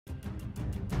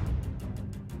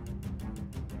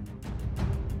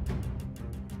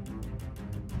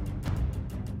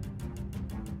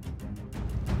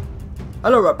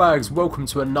Hello RATBAGs, welcome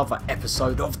to another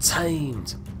episode of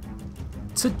Tamed.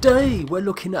 Today we're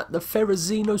looking at the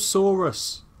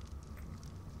Therizinosaurus.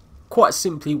 Quite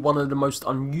simply one of the most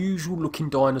unusual looking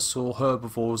dinosaur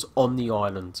herbivores on the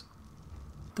island.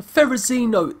 The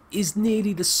Therizino is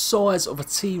nearly the size of a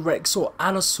T-Rex or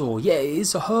Allosaur, yet it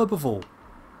is a herbivore.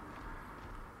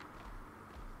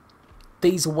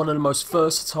 These are one of the most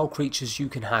versatile creatures you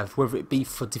can have, whether it be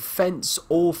for defense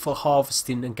or for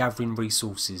harvesting and gathering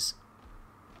resources.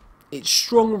 Its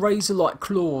strong razor-like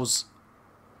claws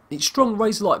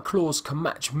can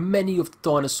match many of the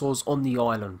dinosaurs on the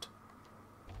island.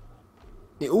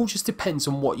 It all just depends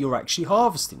on what you're actually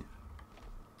harvesting.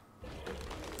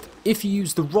 If you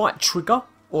use the right trigger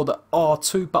or the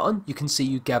R2 button, you can see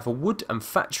you gather wood and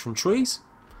thatch from trees.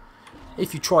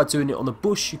 If you try doing it on the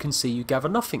bush, you can see you gather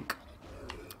nothing.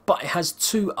 But it has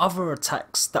two other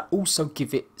attacks that also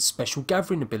give it special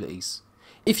gathering abilities.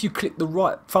 If you click the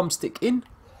right thumbstick in,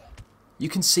 you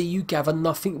can see you gather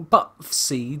nothing but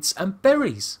seeds and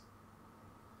berries.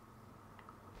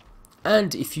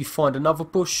 And if you find another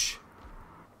bush,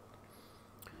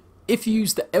 if you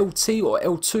use the LT or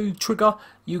L2 trigger,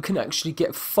 you can actually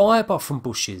get fibre from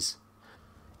bushes.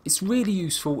 It's really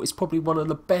useful. It's probably one of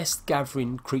the best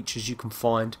gathering creatures you can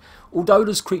find. Although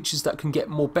there's creatures that can get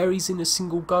more berries in a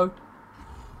single go,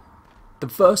 the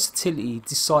versatility,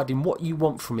 deciding what you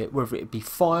want from it, whether it be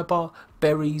fibre,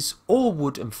 berries or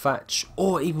wood and thatch,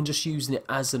 or even just using it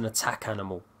as an attack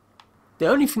animal. The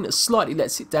only thing that slightly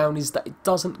lets it down is that it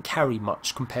doesn't carry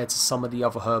much compared to some of the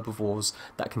other herbivores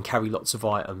that can carry lots of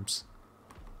items.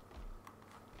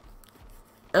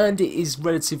 And it is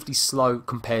relatively slow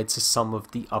compared to some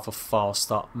of the other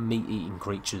faster meat eating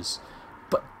creatures.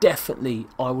 But definitely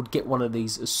I would get one of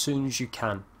these as soon as you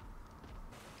can.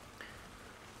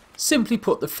 Simply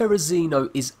put, the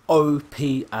Therizino is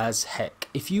OP as heck.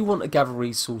 If you want to gather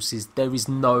resources, there is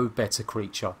no better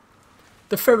creature.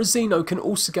 The Therizino can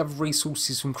also gather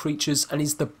resources from creatures and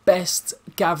is the best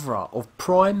gatherer of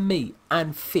prime meat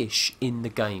and fish in the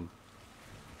game.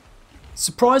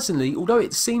 Surprisingly, although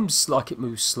it seems like it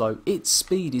moves slow, its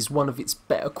speed is one of its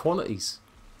better qualities.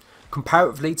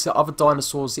 Comparatively to other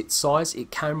dinosaurs its size, it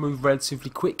can move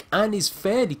relatively quick and is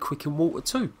fairly quick in water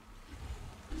too.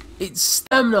 Its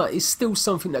stamina is still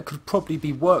something that could probably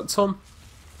be worked on.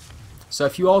 So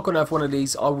if you are going to have one of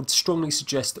these, I would strongly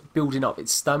suggest building up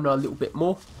its stamina a little bit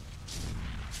more.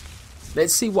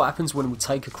 Let's see what happens when we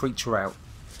take a creature out.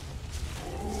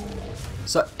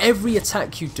 So every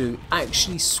attack you do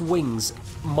actually swings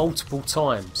multiple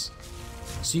times.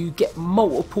 So you get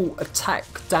multiple attack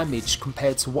damage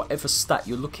compared to whatever stat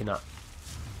you're looking at.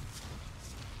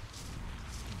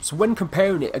 So when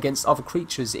comparing it against other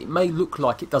creatures, it may look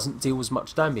like it doesn't deal as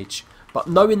much damage. But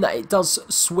knowing that it does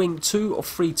swing 2 or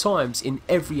 3 times in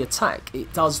every attack,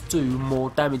 it does do more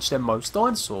damage than most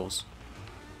dinosaurs.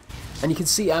 And you can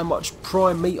see how much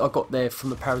prime meat I got there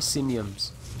from the parasimiums.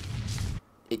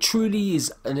 It truly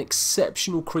is an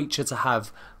exceptional creature to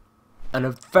have and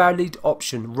a valid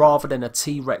option rather than a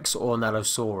T-Rex or an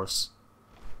Allosaurus.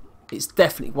 It's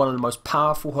definitely one of the most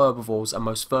powerful herbivores and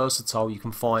most versatile you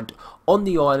can find on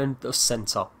the island of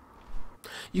Centre.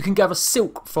 You can gather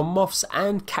silk from moths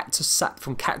and cactus sap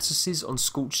from cactuses on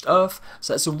scorched earth,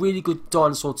 so that's a really good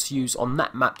dinosaur to use on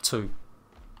that map too.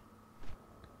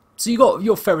 So you got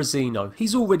your Therizino.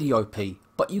 He's already OP,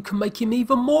 but you can make him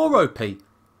even more OP.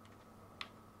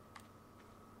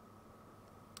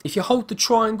 If you hold the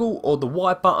triangle or the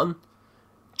Y button,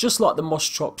 just like the moss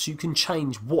chops, you can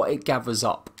change what it gathers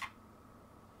up.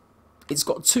 It's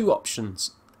got two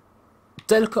options.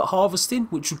 Delicate harvesting,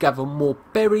 which will gather more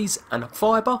berries and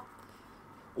fibre,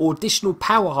 or additional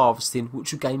power harvesting,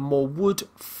 which will gain more wood,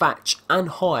 thatch and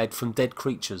hide from dead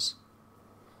creatures.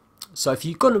 So if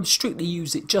you're going to strictly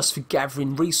use it just for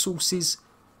gathering resources,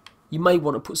 you may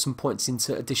want to put some points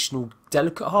into additional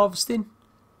delicate harvesting.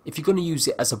 If you're going to use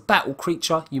it as a battle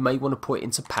creature, you may want to put it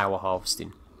into power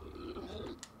harvesting.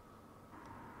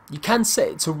 You can set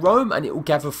it to roam and it will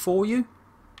gather for you.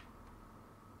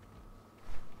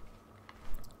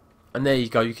 And there you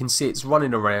go, you can see it's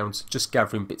running around just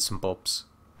gathering bits and bobs.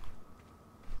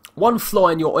 One flaw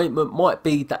in your ointment might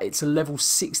be that it's a level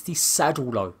 60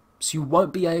 saddle though, so you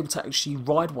won't be able to actually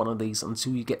ride one of these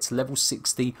until you get to level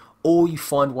 60 or you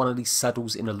find one of these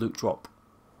saddles in a loot drop.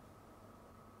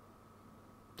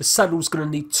 The saddle's going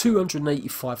to need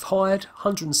 285 hide,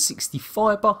 160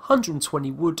 fibre,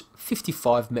 120 wood,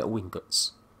 55 metal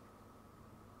ingots.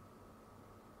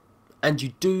 And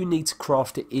you do need to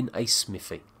craft it in a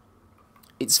smithy.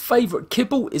 Its favourite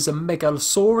kibble is a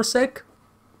Megalosaurus egg.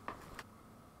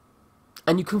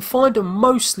 And you can find them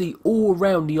mostly all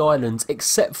around the island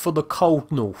except for the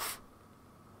cold north.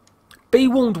 Be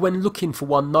warned when looking for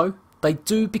one though, they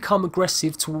do become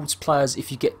aggressive towards players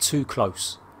if you get too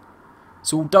close.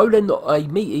 So although they're not a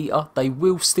meat eater, they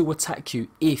will still attack you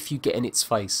if you get in its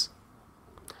face.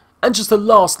 And just the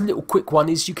last little quick one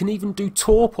is you can even do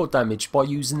torpor damage by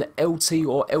using the LT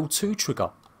or L2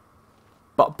 trigger.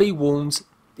 But be warned,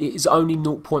 it is only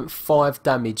 0.5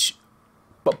 damage.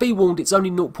 But be warned, it's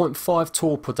only 0.5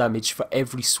 torpor damage for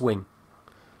every swing.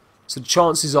 So the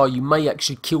chances are you may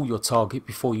actually kill your target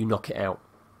before you knock it out.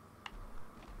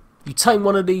 You tame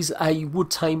one of these as you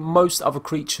would tame most other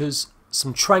creatures,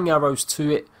 some Trang arrows to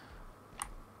it,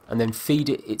 and then feed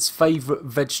it its favourite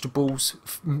vegetables,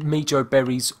 Mijo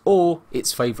berries, or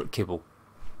its favourite kibble.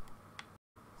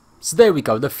 So there we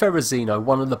go, the Therizino,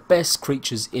 one of the best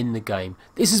creatures in the game.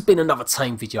 This has been another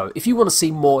tame video. If you want to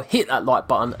see more, hit that like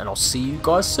button, and I'll see you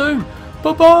guys soon.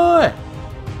 Bye bye!